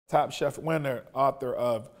Top Chef winner, author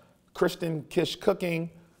of Kristen Kish Cooking,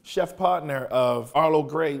 chef partner of Arlo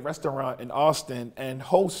restaurant in Austin, and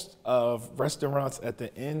host of Restaurants at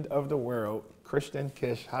the End of the World. Kristen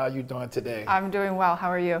Kish, how are you doing today? I'm doing well. How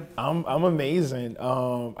are you? I'm amazing.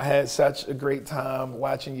 I had such a great time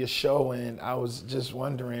watching your show, and I was just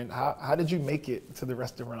wondering, how did you make it to the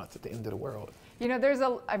Restaurants at the End of the World? You know, there's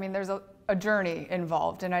a journey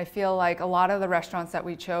involved, and I feel like a lot of the restaurants that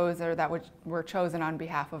we chose or that were chosen on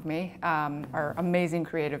behalf of me, our amazing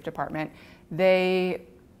creative department, they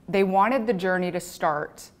wanted the journey to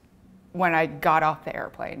start when I got off the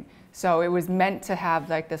airplane. So it was meant to have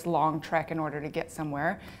like this long trek in order to get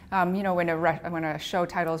somewhere. You know, when a show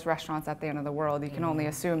titles Restaurants at the End of the World, you can only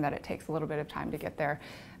assume that it takes a little bit of time to get there.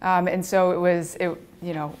 And so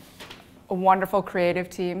you know, a wonderful creative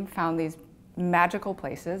team found these magical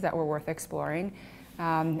places that were worth exploring.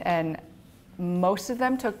 And most of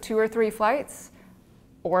them took 2 or 3 flights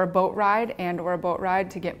or a boat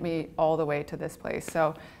ride to get me all the way to this place.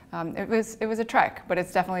 So it was a trek, but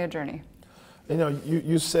it's definitely a journey. You know,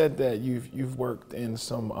 you said that you've worked in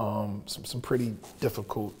some pretty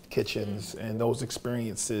difficult kitchens, and those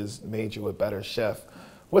experiences made you a better chef.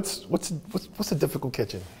 What's a difficult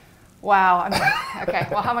kitchen? Wow. I mean, okay.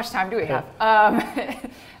 Well, how much time do we have?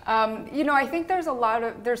 You know, I think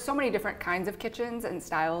there's so many different kinds of kitchens and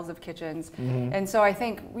styles of kitchens, and so I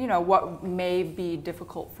think, you know, what may be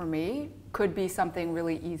difficult for me could be something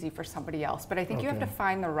really easy for somebody else. But I think you have to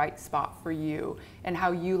find the right spot for you and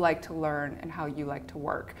how you like to learn and how you like to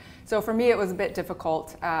work. So for me, it was a bit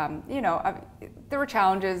difficult. You know, there were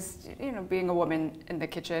challenges, you know, being a woman in the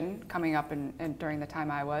kitchen coming up and during the time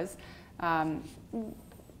I was,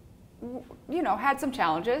 you know, had some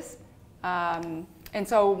challenges. And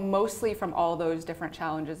so mostly from all those different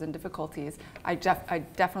challenges and difficulties, I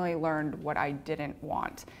definitely learned what I didn't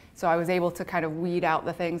want. So I was able to kind of weed out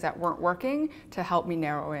the things that weren't working to help me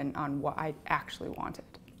narrow in on what I actually wanted.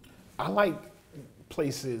 I like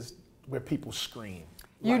places where people scream.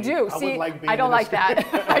 You do. See, I don't like that.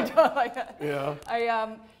 I don't like that.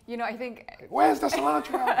 Yeah. You know, I think. Where's the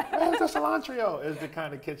cilantro? Where's the cilantro? Is the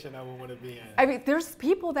kind of kitchen I would want to be in. I mean, there's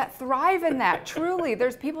people that thrive in that. Truly,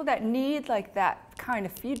 there's people that need like that kind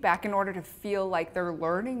of feedback in order to feel like they're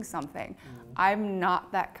learning something. I'm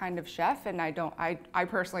not that kind of chef, and I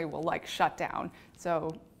personally will like shut down.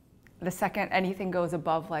 So, the second anything goes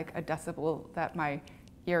above like a decibel that my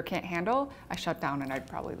ear can't handle, I shut down and I'd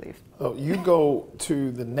probably leave. Oh, you go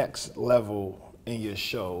to the next level in your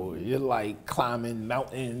show. You're like climbing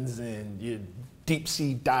mountains and you're deep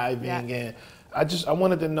sea diving, and I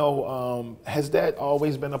wanted to know, has that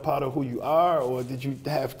always been a part of who you are, or did you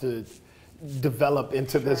have to develop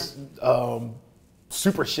into this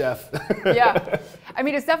super chef? Yeah, I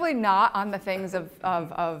mean, it's definitely not on the things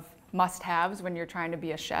of must-haves when you're trying to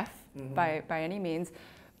be a chef by any means.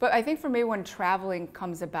 But I think for me, when traveling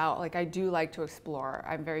comes about, like I do like to explore.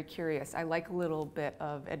 I'm very curious. I like a little bit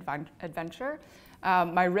of adventure.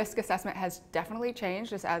 My risk assessment has definitely changed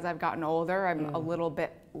just as I've gotten older. I'm a little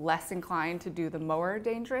bit less inclined to do the more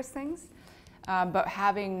dangerous things. But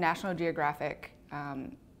having National Geographic,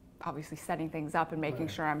 obviously setting things up and making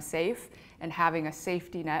sure I'm safe, and having a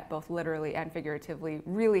safety net, both literally and figuratively,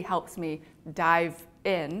 really helps me dive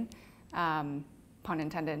in, pun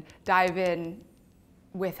intended, dive in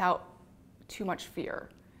without too much fear.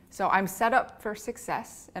 So I'm set up for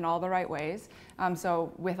success in all the right ways.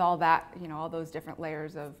 So with all that, you know, all those different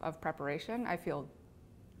layers of preparation, I feel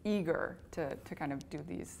eager to kind of do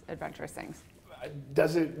these adventurous things.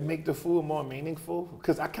 Does it make the food more meaningful?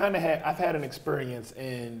 Because I've had an experience,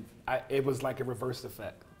 and it was like a reverse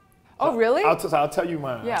effect. Oh, really? I'll tell you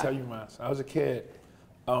mine. Yeah. I'll tell you mine. So I was a kid.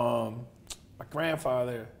 My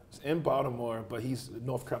grandfather was in Baltimore, but he's a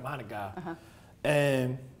North Carolina guy.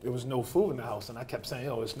 And there was no food in the house, and I kept saying,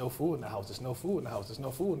 "Oh, there's no food in the house. There's no food in the house. There's no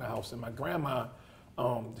food in the house." And my grandma,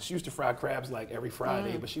 she used to fry crabs like every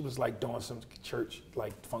Friday, but she was like doing some church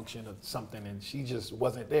like function or something, and she just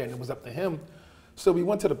wasn't there, and it was up to him. So we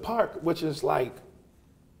went to the park, which is like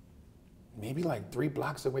maybe like 3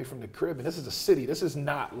 blocks away from the crib, and this is a city. This is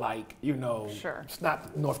not like, you know, it's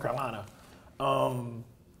not North Carolina,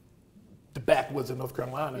 the backwoods of North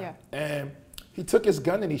Carolina. Yeah. And he took his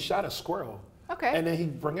gun and he shot a squirrel. Okay. And then he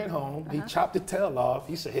bring it home. He chopped the tail off.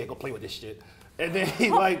 He said, "Here, go play with this shit." And then he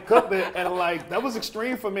like cooked it, and like that was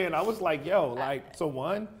extreme for me. And I was like, "Yo, like, so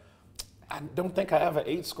one, I don't think I ever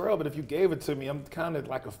ate squirrel, but if you gave it to me, I'm kind of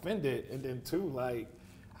like offended. And then 2, like,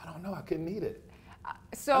 I don't know, I couldn't eat it."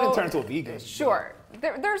 So I didn't turn into a vegan. Sure.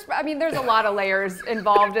 There's a lot of layers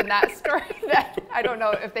involved in that story that I don't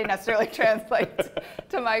know if they necessarily translate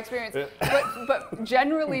to my experience. But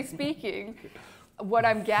generally speaking, what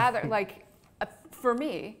I'm gathering, like, for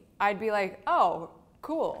me, I'd be like, oh,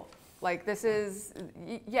 cool. Like, this is,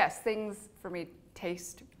 yes, things for me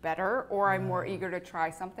taste better, or I'm more eager to try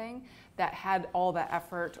something that had all the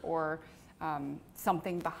effort or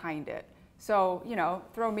something behind it. So, you know,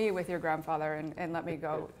 throw me with your grandfather and let me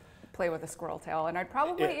go play with a squirrel tail, and I'd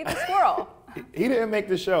probably eat the squirrel. He didn't make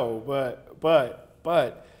the show,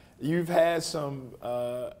 but you've had some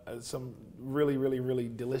really, really, really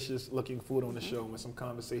delicious looking food on the show, with some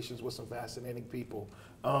conversations with some fascinating people.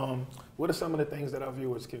 What are some of the things that our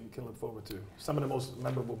viewers can look forward to? Some of the most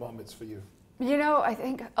memorable moments for you? You know, I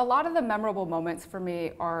think a lot of the memorable moments for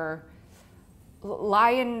me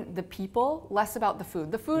lie in the people, less about the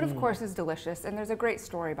food. The food, of course, is delicious, and there's a great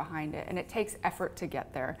story behind it, and it takes effort to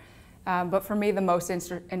get there. But for me, the most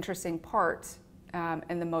interesting part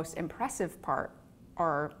and the most impressive part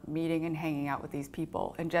are meeting and hanging out with these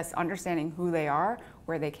people and just understanding who they are,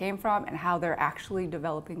 where they came from, and how they're actually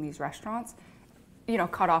developing these restaurants, you know,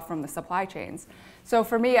 cut off from the supply chains. So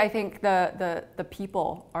for me, I think the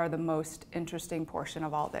people are the most interesting portion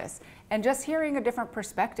of all this. And just hearing a different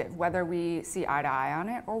perspective, whether we see eye to eye on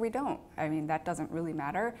it or we don't. I mean, that doesn't really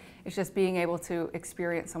matter. It's just being able to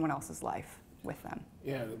experience someone else's life with them.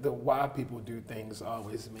 Yeah, the why people do things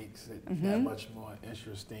always makes it that much more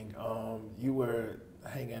interesting. You were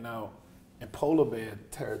hanging out in polar bear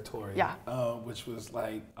territory, yeah, which was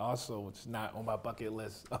like also, it's not on my bucket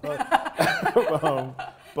list.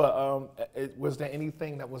 Was there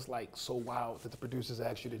anything that was like so wild that the producers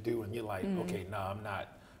asked you to do, and you're like, okay, no, I'm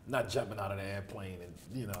not jumping out of the airplane, and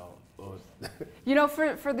you know. You know,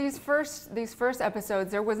 for these first episodes,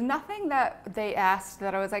 there was nothing that they asked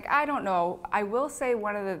that I was like, I don't know. I will say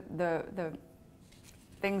one of the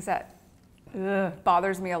things that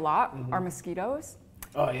bothers me a lot are mosquitoes.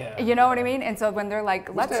 Oh yeah. You know what I mean? And so when they're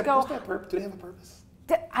like, let's go. Do they have a purpose?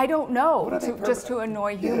 I don't know. Just to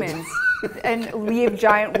annoy humans and leave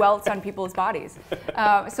giant welts on people's bodies.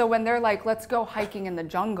 So when they're like, let's go hiking in the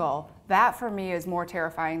jungle, that for me is more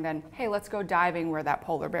terrifying than, hey, let's go diving where that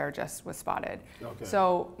polar bear just was spotted. Okay.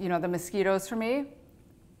 So, you know, the mosquitoes for me,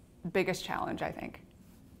 biggest challenge, I think.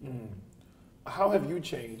 How have you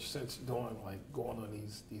changed since going on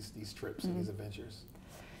these trips and these adventures?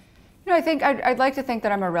 You know, I think I'd like to think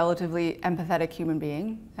that I'm a relatively empathetic human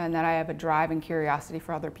being and that I have a drive and curiosity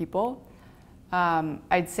for other people.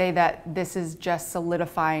 I'd say that this is just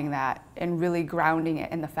solidifying that and really grounding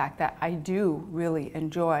it in the fact that I do really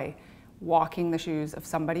enjoy walking the shoes of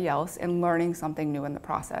somebody else and learning something new in the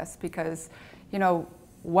process. Because, you know,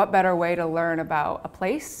 what better way to learn about a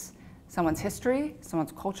place, someone's history,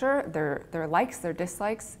 someone's culture, their likes, their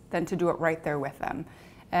dislikes, than to do it right there with them.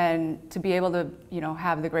 And to be able to, you know,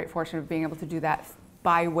 have the great fortune of being able to do that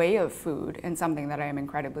by way of food and something that I am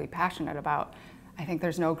incredibly passionate about, I think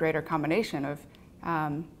there's no greater combination of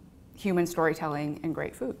human storytelling and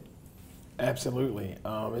great food. Absolutely.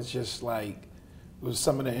 It's just like, with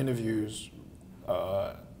some of the interviews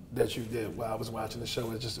that you did while I was watching the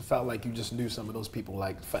show, it felt like you just knew some of those people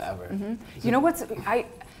like forever. You know what's,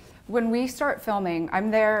 when we start filming,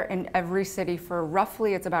 I'm there in every city for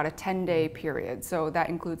roughly, it's about a 10-day period. So that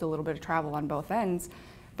includes a little bit of travel on both ends.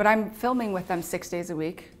 But I'm filming with them 6 days a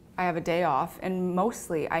week. I have a day off, and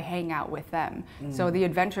mostly I hang out with them. So the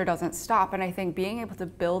adventure doesn't stop. And I think being able to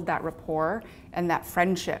build that rapport and that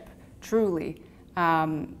friendship truly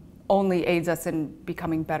only aids us in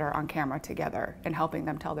becoming better on camera together and helping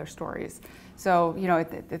them tell their stories. So, you know,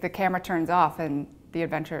 the camera turns off and the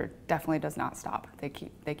adventure definitely does not stop. They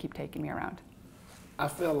keep taking me around. I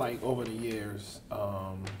feel like over the years,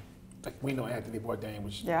 like we know Anthony Bourdain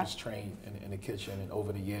was trained in the kitchen, and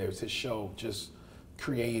over the years, his show just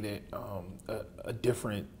created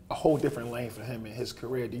a whole different lane for him in his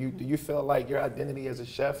career. Do you feel like your identity as a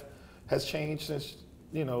chef has changed since,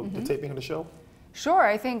 you know, the taping of the show? Sure.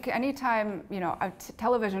 I think anytime, you know,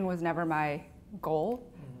 television was never my goal.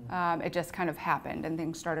 It just kind of happened and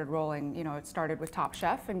things started rolling. You know, it started with Top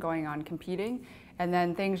Chef and going on competing, and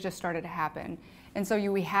then things just started to happen. And so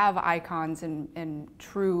we have icons and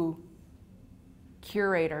true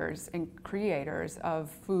curators and creators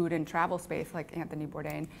of food and travel space like Anthony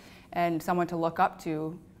Bourdain, and someone to look up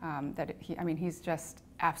to. He's just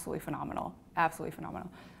absolutely phenomenal, absolutely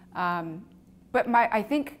phenomenal. But I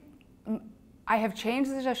think I have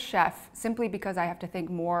changed as a chef simply because I have to think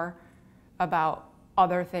more about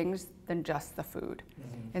other things than just the food.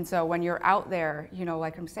 And so when you're out there, you know,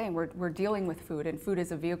 like I'm saying, we're dealing with food, and food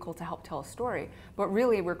is a vehicle to help tell a story, but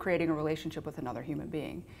really we're creating a relationship with another human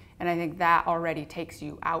being. And I think that already takes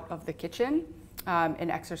you out of the kitchen and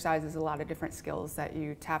exercises a lot of different skills that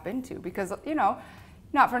you tap into, because, you know,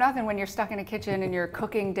 not for nothing, when you're stuck in a kitchen and you're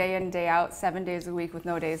cooking day in, day out, 7 days a week with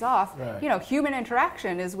no days off, right. you know, human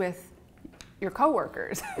interaction is with your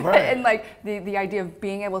coworkers. Right. And like the idea of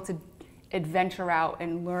being able to adventure out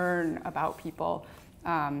and learn about people,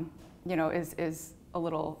 you know, is a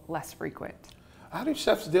little less frequent. How do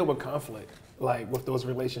chefs deal with conflict, like with those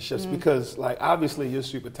relationships? Because like obviously you're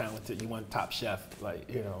super talented, you want top chef, like,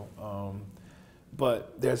 you know,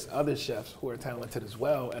 but there's other chefs who are talented as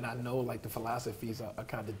well, and I know like the philosophies are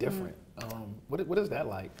kind of different. What is that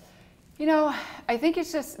like? You know, I think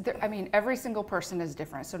it's just, I mean, every single person is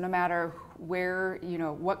different. So no matter where, you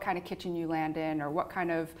know, what kind of kitchen you land in or what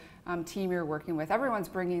kind of team you're working with, everyone's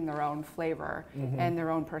bringing their own flavor and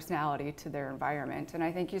their own personality to their environment. And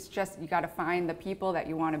I think it's just, you got to find the people that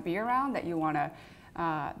you want to be around, that you want to,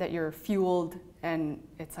 that you're fueled, and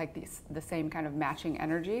it's like the same kind of matching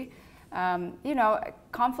energy. You know,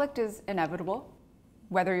 conflict is inevitable,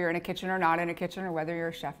 whether you're in a kitchen or not in a kitchen, or whether you're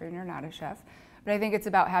a chef or you're not a chef. But I think it's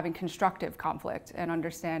about having constructive conflict and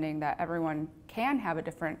understanding that everyone can have a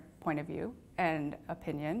different point of view and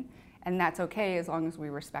opinion, and that's okay as long as we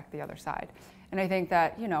respect the other side. And I think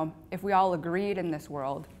that, you know, if we all agreed in this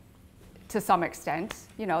world to some extent,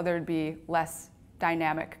 you know, there'd be less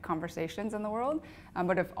dynamic conversations in the world.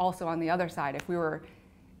 But if also on the other side, if we were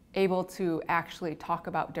able to actually talk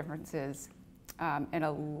about differences in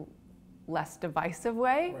a less divisive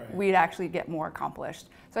way, right. we'd actually get more accomplished.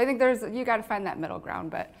 So I think you got to find that middle ground.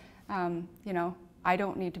 But you know, I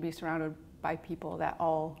don't need to be surrounded by people that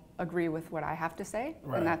all agree with what I have to say,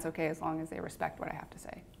 right. and that's okay as long as they respect what I have to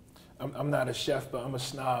say. I'm not a chef, but I'm a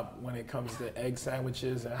snob when it comes to egg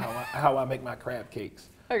sandwiches and how I make my crab cakes.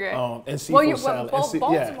 Okay. And seafood salad.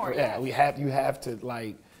 Baltimore, you have to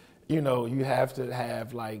like, you know, you have to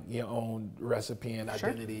have like your own recipe and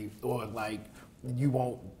identity, or like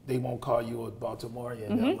they won't call you a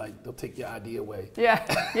Baltimorean. They'll take your idea away. Yeah,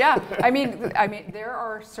 yeah. I mean, there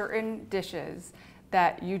are certain dishes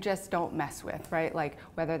that you just don't mess with, right? Like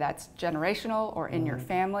whether that's generational or in your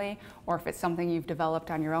family, or if it's something you've developed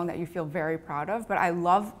on your own that you feel very proud of. But I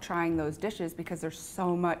love trying those dishes because there's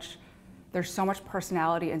so much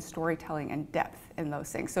personality and storytelling and depth in those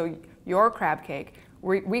things. So your crab cake,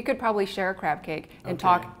 we could probably share a crab cake and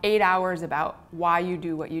talk 8 hours about why you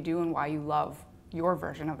do what you do and why you love your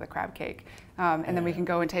version of the crab cake. And then we can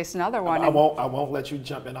go and taste another one. I won't let you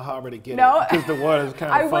jump in the harbor to get it because the water is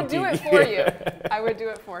kind of funky. I would do it for you. I would do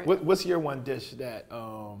it for you. What's your one dish that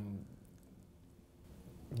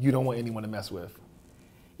you don't want anyone to mess with?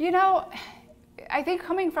 You know, I think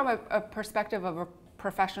coming from a perspective of a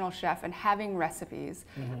professional chef and having recipes,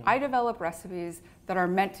 I develop recipes that are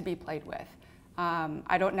meant to be played with.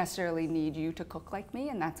 I don't necessarily need you to cook like me,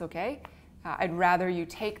 and that's okay. I'd rather you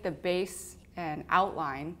take the base and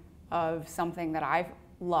outline of something that I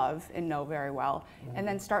love and know very well, and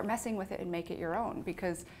then start messing with it and make it your own.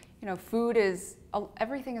 Because, you know, food is,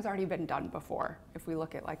 everything has already been done before. If we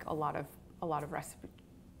look at like a lot of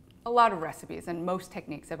recipes, and most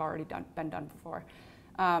techniques have already been done before.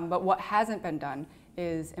 But what hasn't been done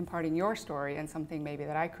is imparting your story and something maybe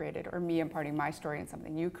that I created, or me imparting my story and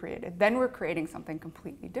something you created. Then we're creating something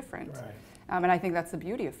completely different. Right. And I think that's the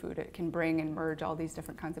beauty of food. It can bring and merge all these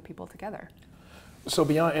different kinds of people together. So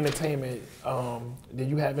beyond entertainment, do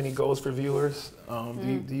you have any goals for viewers?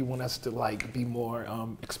 Do you want us to like be more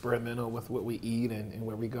experimental with what we eat and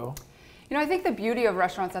where we go? You know, I think the beauty of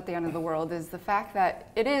Restaurants at the End of the World is the fact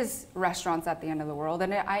that it is restaurants at the end of the world,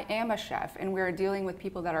 and I am a chef, and we're dealing with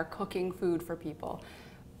people that are cooking food for people.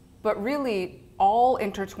 But really, all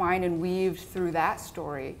intertwined and weaved through that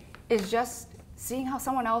story is just seeing how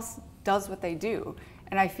someone else does what they do.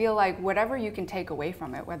 And I feel like whatever you can take away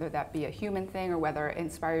from it, whether that be a human thing, or whether it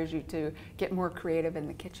inspires you to get more creative in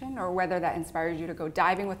the kitchen, or whether that inspires you to go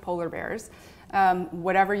diving with polar bears,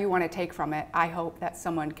 whatever you want to take from it, I hope that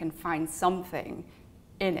someone can find something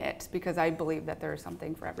in it, because I believe that there is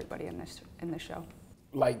something for everybody in this show.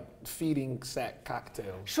 Like feeding sack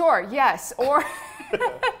cocktails. Sure, yes, or...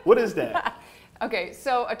 What is that? Okay,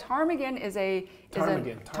 so a ptarmigan is a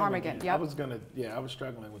ptarmigan. Yep. I was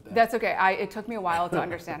struggling with that. That's okay. It took me a while to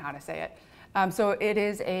understand how to say it. So it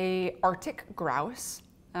is a Arctic grouse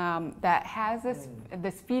that has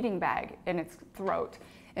this feeding bag in its throat,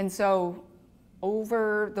 and so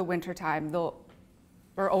over the wintertime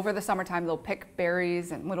over the summertime they'll pick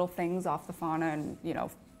berries and little things off the fauna, and you know,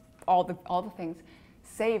 all the things,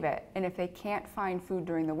 save it, and if they can't find food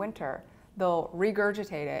during the winter, they'll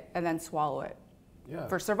regurgitate it and then swallow it. Yeah.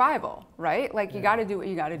 For survival, right? Like you got to do what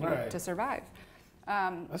you got to do to survive.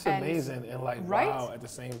 That's amazing and like wow at the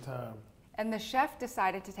same time. And the chef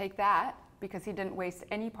decided to take that, because he didn't waste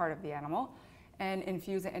any part of the animal, and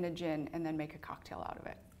infuse it in a gin and then make a cocktail out of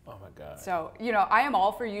it. Oh my God. So, you know, I am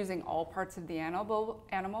all for using all parts of the animal,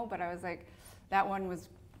 but I was like, that one was,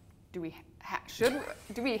 do we have to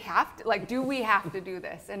do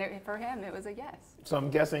this? And for him, it was a yes. So I'm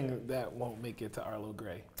guessing that won't make it to Arlo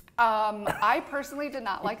Grey. I personally did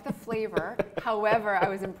not like the flavor. However, I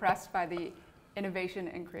was impressed by the innovation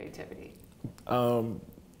and creativity.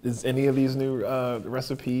 Is any of these new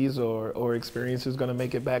recipes or experiences going to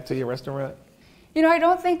make it back to your restaurant? You know, I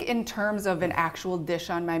don't think in terms of an actual dish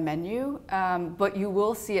on my menu, but you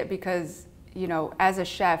will see it because, you know, as a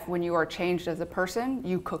chef, when you are changed as a person,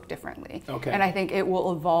 you cook differently. Okay. And I think it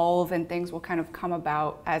will evolve and things will kind of come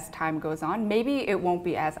about as time goes on. Maybe it won't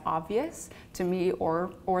be as obvious to me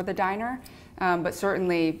or the diner, but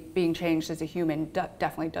certainly being changed as a human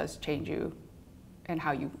definitely does change you and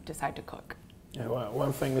how you decide to cook. Yeah, well,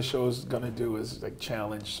 one thing the show is going to do is like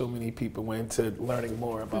challenge so many people into learning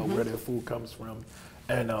more about where their food comes from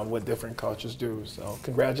and what different cultures do. So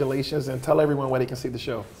congratulations, and tell everyone where they can see the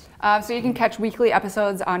show. So you can catch weekly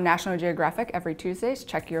episodes on National Geographic every Tuesdays.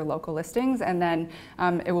 Check your local listings, and then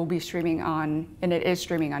it will be streaming on, and it is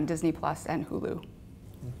streaming on Disney Plus and Hulu.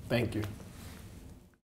 Thank you.